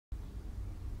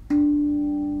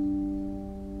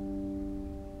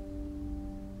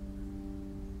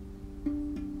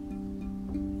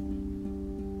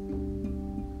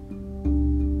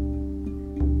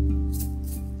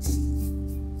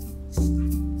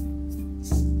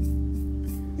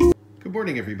Good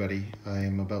morning, everybody. I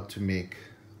am about to make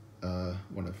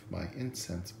one of my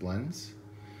incense blends.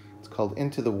 It's called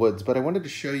Into the Woods, but I wanted to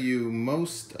show you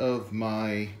most of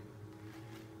my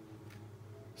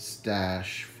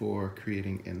stash for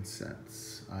creating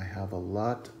incense. I have a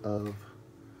lot of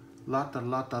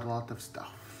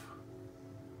stuff.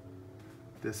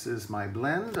 This is my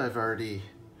blend. I've already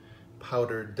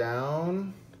powdered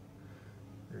down.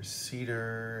 There's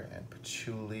cedar and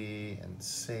patchouli and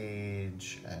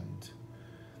sage and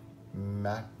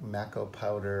maco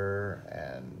powder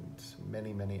and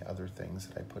many other things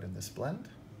that I put in this blend.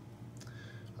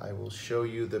 I will show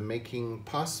you the making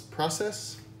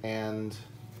process and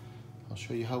I'll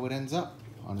show you how it ends up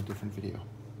on a different video.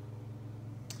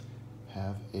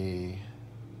 Have a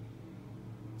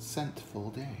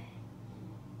scentful day.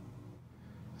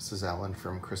 This is Alan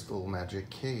from Crystal Magic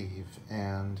Cave,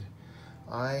 and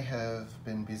I have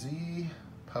been busy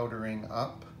powdering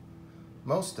up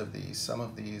most of these. Some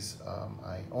of these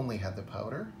I only had the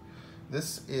powder.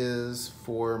 This is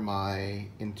for my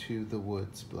Into the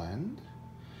Woods blend.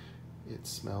 It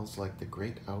smells like the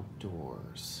great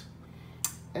outdoors.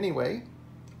 Anyway,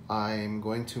 I'm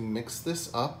going to mix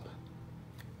this up.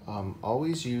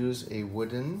 Always use a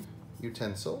wooden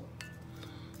utensil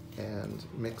and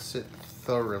mix it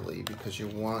thoroughly because you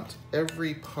want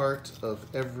every part of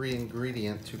every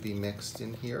ingredient to be mixed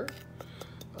in here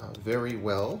very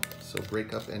well. So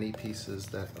break up any pieces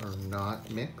that are not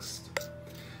mixed.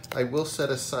 I will set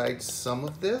aside some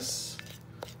of this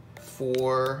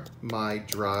for my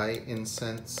dry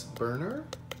incense burner.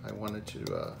 I wanted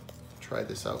to try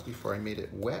this out before I made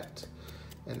it wet.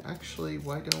 And actually,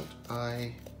 why don't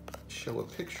I show a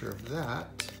picture of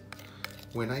that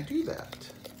when I do that?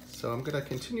 So I'm gonna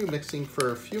continue mixing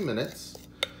for a few minutes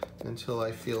until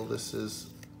I feel this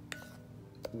is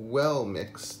well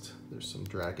mixed. There's some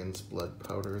dragon's blood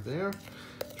powder there.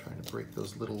 Trying to break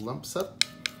those little lumps up.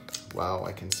 Wow,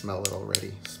 I can smell it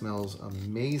already. Smells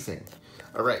amazing.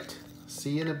 All right,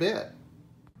 see you in a bit.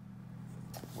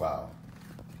 Wow,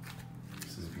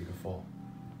 this is beautiful.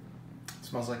 It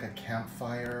smells like a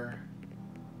campfire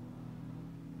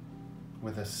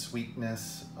with a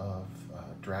sweetness of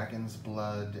dragon's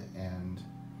blood and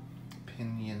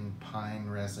pinyon pine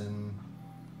resin.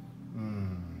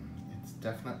 It's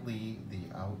definitely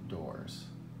the outdoors.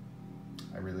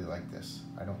 I really like this.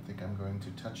 I don't think I'm going to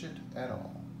touch it at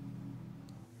all.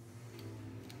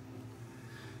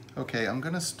 Okay, I'm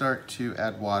gonna start to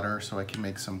add water so I can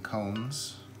make some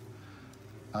cones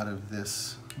out of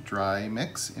this dry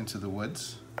mix Into the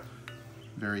Woods.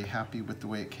 Very happy with the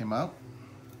way it came out.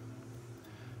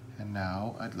 And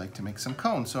now I'd like to make some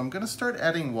cones. So I'm gonna start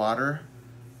adding water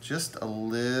just a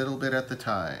little bit at the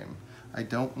time. I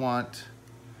don't want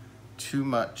too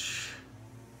much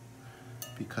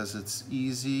because it's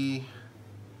easy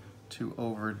to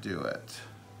overdo it.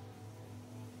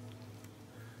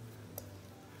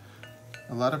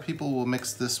 A lot of people will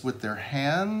mix this with their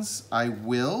hands. I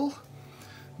will,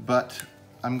 but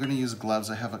I'm gonna use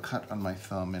gloves. I have a cut on my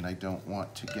thumb and I don't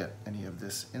want to get any of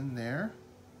this in there.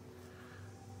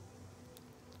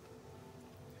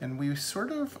 And we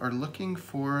sort of are looking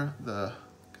for the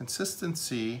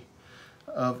consistency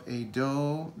of a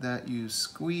dough that you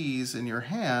squeeze in your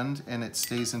hand and it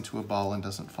stays into a ball and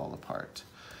doesn't fall apart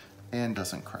and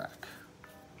doesn't crack.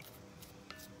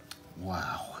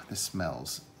 Wow, this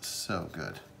smells so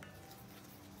good.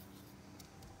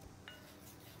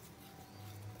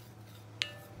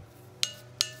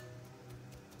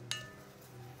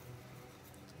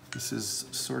 This is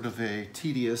sort of a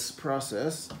tedious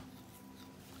process,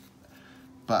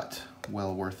 but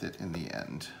well worth it in the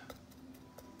end.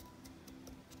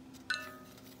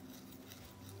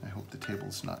 I hope the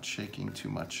table's not shaking too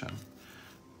much. I'm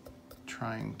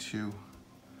trying to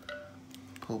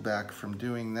pull back from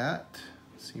doing that.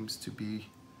 Seems to be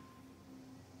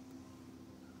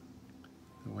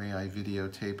the way I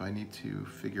videotape. I need to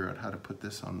figure out how to put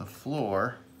this on the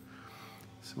floor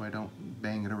so I don't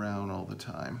bang it around all the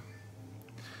time.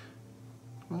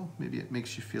 Well, maybe it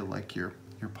makes you feel like you're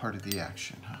part of the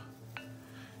action, huh?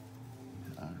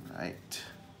 All right.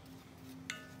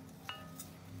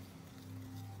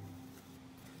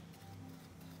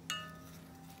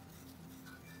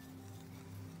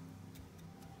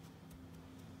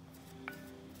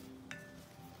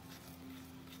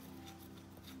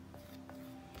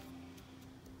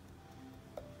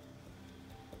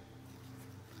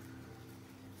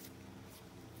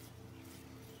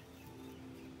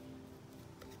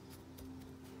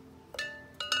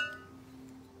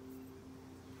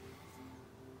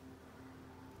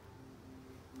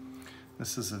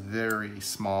 This is a very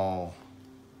small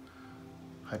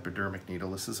hypodermic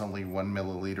needle. This is only 1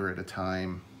 milliliter at a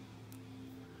time.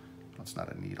 Well, it's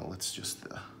not a needle, it's just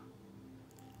the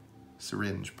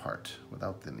syringe part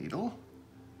without the needle.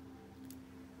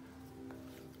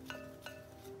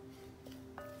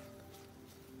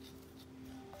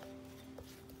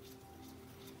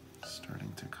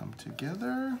 Starting to come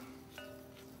together.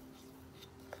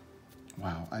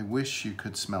 Wow, I wish you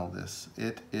could smell this.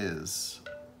 It is,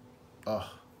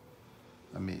 oh,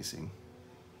 amazing.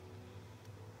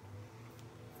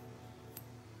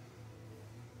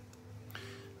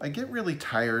 I get really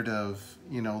tired of,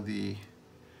 you know, the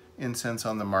incense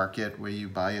on the market where you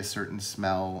buy a certain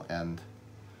smell and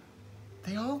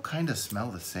they all kind of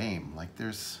smell the same. Like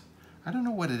there's, I don't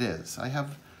know what it is. I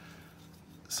have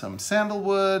some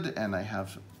sandalwood and I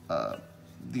have,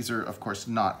 these are of course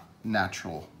not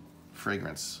natural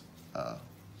fragrance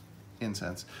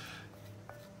incense.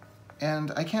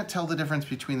 And I can't tell the difference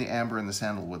between the amber and the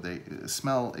sandalwood. They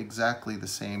smell exactly the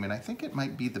same, and I think it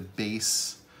might be the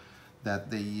base that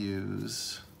they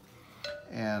use.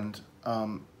 And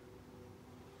I'm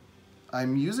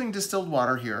using distilled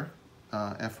water here,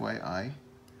 FYI,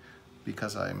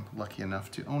 because I'm lucky enough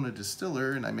to own a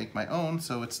distiller and I make my own,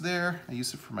 so it's there. I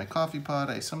use it for my coffee pot.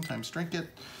 I sometimes drink it.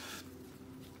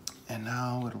 And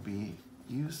now it'll be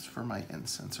used for my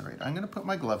incense. All right, I'm gonna put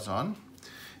my gloves on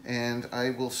and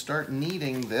I will start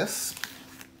kneading this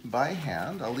by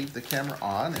hand. I'll leave the camera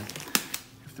on, and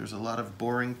if there's a lot of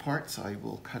boring parts, I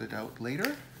will cut it out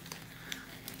later,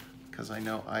 because I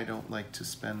know I don't like to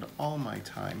spend all my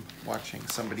time watching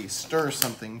somebody stir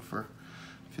something for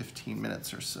 15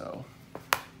 minutes or so.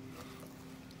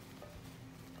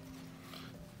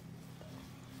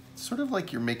 It's sort of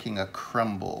like you're making a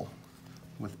crumble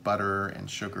with butter and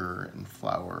sugar and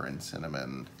flour and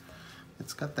cinnamon.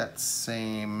 It's got that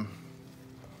same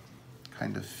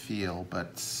kind of feel,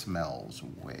 but smells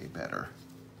way better.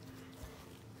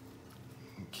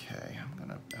 Okay, I'm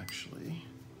gonna actually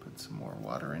put some more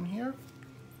water in here.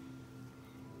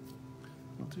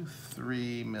 We'll do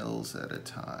 3 mils at a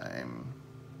time.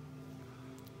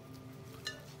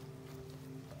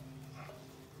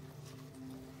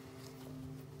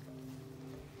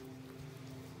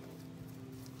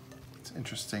 It's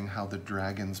interesting how the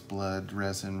dragon's blood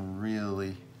resin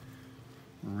really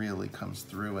comes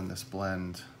through in this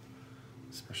blend,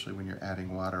 especially when you're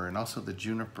adding water, and also the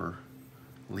juniper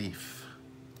leaf.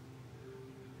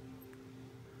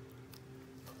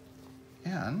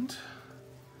 And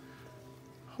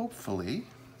hopefully,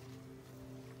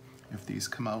 if these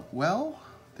come out well,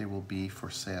 they will be for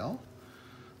sale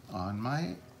on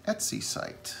my Etsy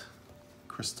site,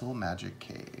 Crystal Magic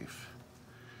Cave.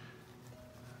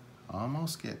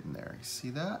 Almost getting there. You see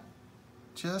that?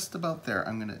 Just about there.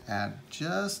 I'm going to add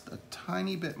just a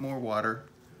tiny bit more water.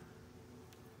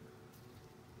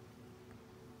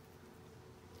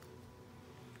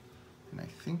 And I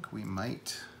think we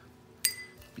might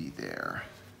be there.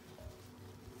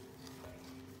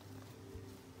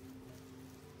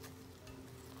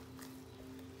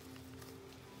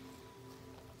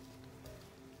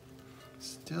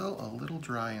 Still a little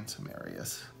dry in some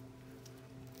areas.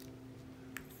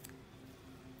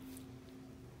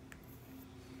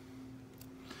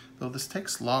 Though this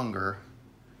takes longer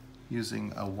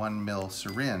using a 1 mil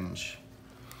syringe,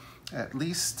 at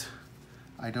least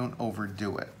I don't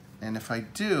overdo it. And if I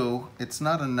do, it's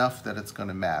not enough that it's going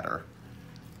to matter.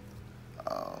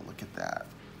 Oh, look at that.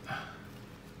 A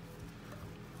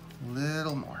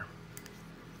little more.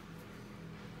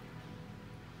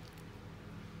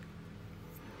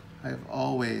 I've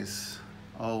always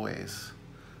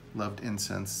loved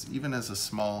incense, even as a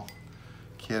small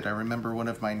kid. I remember one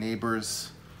of my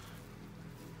neighbors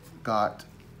got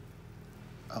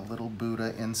a little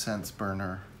Buddha incense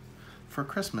burner for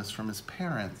Christmas from his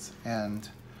parents, and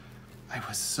I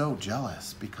was so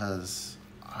jealous because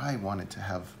I wanted to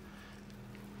have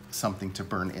something to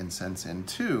burn incense in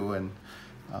too, and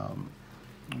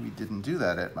we didn't do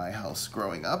that at my house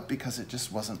growing up because it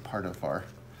just wasn't part of our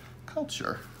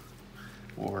culture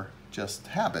or just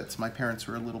habits. My parents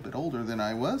were a little bit older than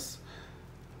I was.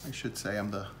 I should say I'm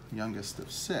the youngest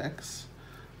of 6,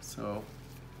 so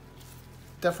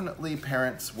definitely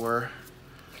parents were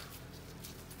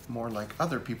more like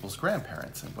other people's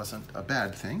grandparents. It wasn't a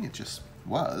bad thing, it just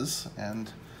was.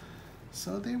 And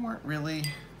so they weren't really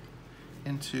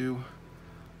into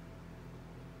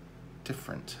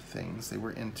different things. They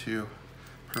were into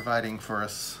providing for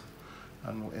us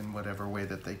in whatever way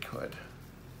that they could.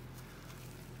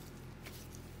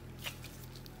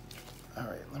 All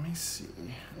right, let me see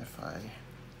if I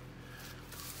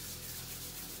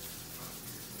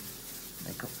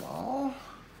make a ball.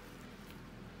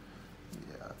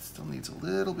 Yeah, Still needs a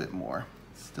little bit more.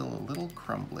 Still a little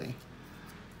crumbly.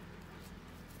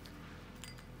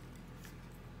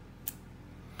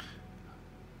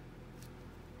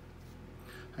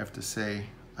 I have to say,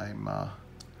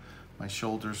 my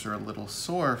shoulders are a little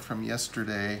sore from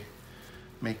yesterday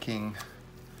making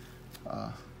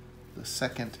the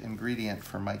second ingredient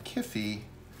for my kiffy,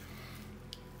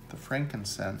 the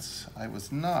frankincense. I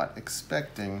was not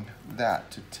expecting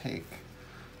that to take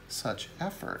such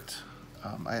effort.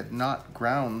 I had not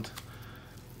ground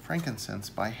frankincense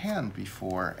by hand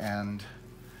before, and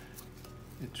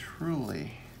it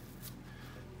truly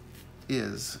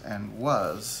is and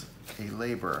was a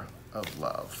labor of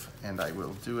love, and I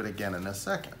will do it again in a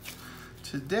second.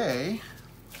 Today,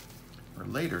 or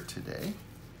later today,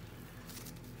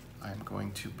 I'm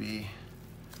going to be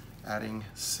adding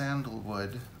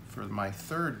sandalwood for my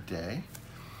third day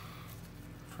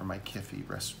for my kiffy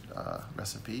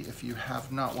recipe. If you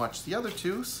have not watched the other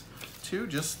two,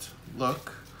 just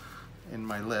look in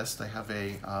my list. I have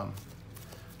a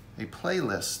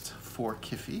playlist for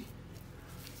kiffy,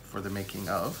 for the making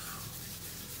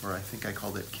of, or I think I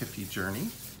called it Kiffy Journey.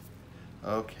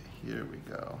 Okay, here we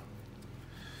go.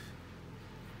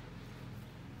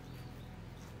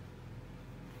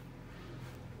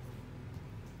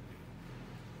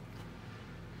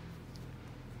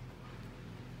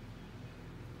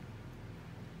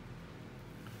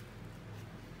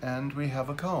 And we have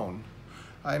a cone.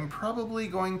 I'm probably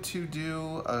going to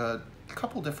do a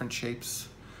couple different shapes.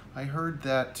 I heard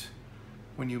that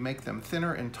when you make them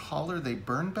thinner and taller, they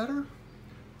burn better.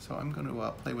 So I'm going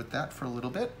to play with that for a little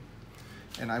bit,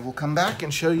 and I will come back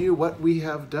and show you what we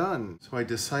have done. So I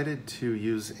decided to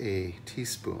use a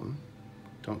teaspoon.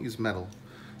 Don't use metal,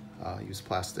 use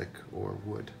plastic or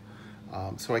wood.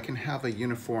 So I can have a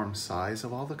uniform size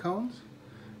of all the cones.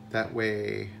 That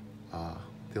way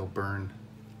they'll burn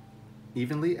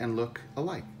evenly and look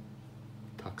alike.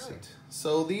 Right.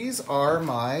 So these are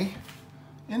my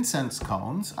incense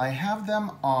cones. I have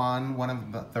them on one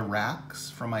of the racks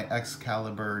from my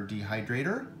Excalibur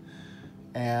dehydrator,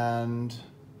 and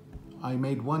I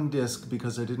made one disc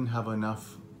because I didn't have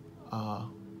enough to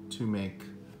make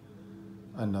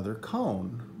another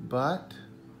cone. But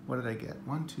what did I get?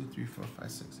 1, 2, 3, 4,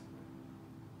 5, 6,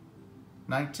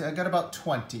 19. I got about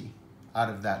 20 out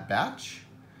of that batch,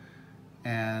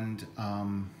 and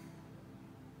I'm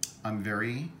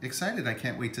very excited. I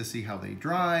can't wait to see how they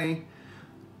dry.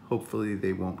 Hopefully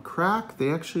they won't crack.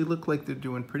 They actually look like they're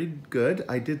doing pretty good.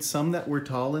 I did some that were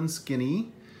tall and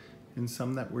skinny and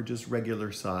some that were just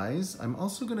regular size. I'm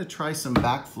also gonna try some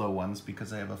backflow ones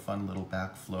because I have a fun little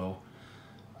backflow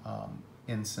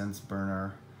incense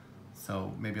burner.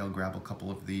 So maybe I'll grab a couple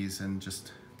of these and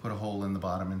just put a hole in the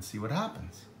bottom and see what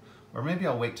happens. Or maybe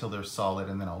I'll wait till they're solid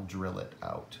and then I'll drill it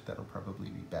out. That'll probably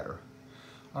be better.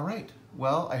 All right,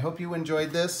 well, I hope you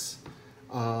enjoyed this.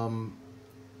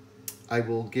 I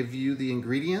will give you the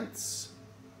ingredients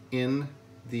in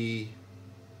the,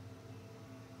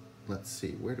 let's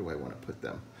see, where do I want to put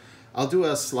them? I'll do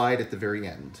a slide at the very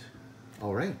end.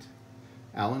 All right,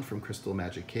 Alan from Crystal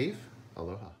Magic Cave,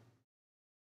 aloha.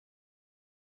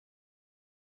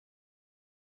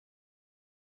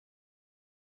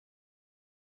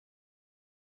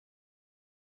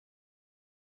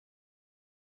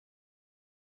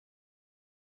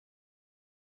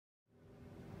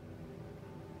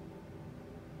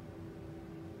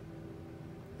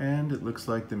 And it looks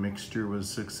like the mixture was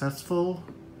successful.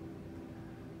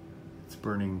 It's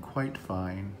burning quite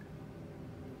fine.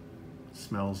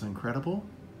 Smells incredible.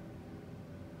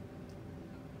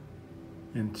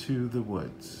 Into the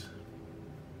woods.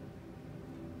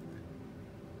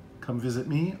 Come visit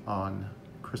me on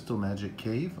Crystal Magic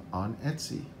Cave on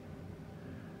Etsy.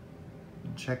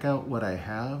 And check out what I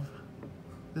have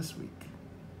this week.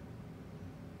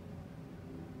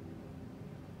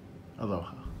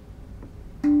 Aloha.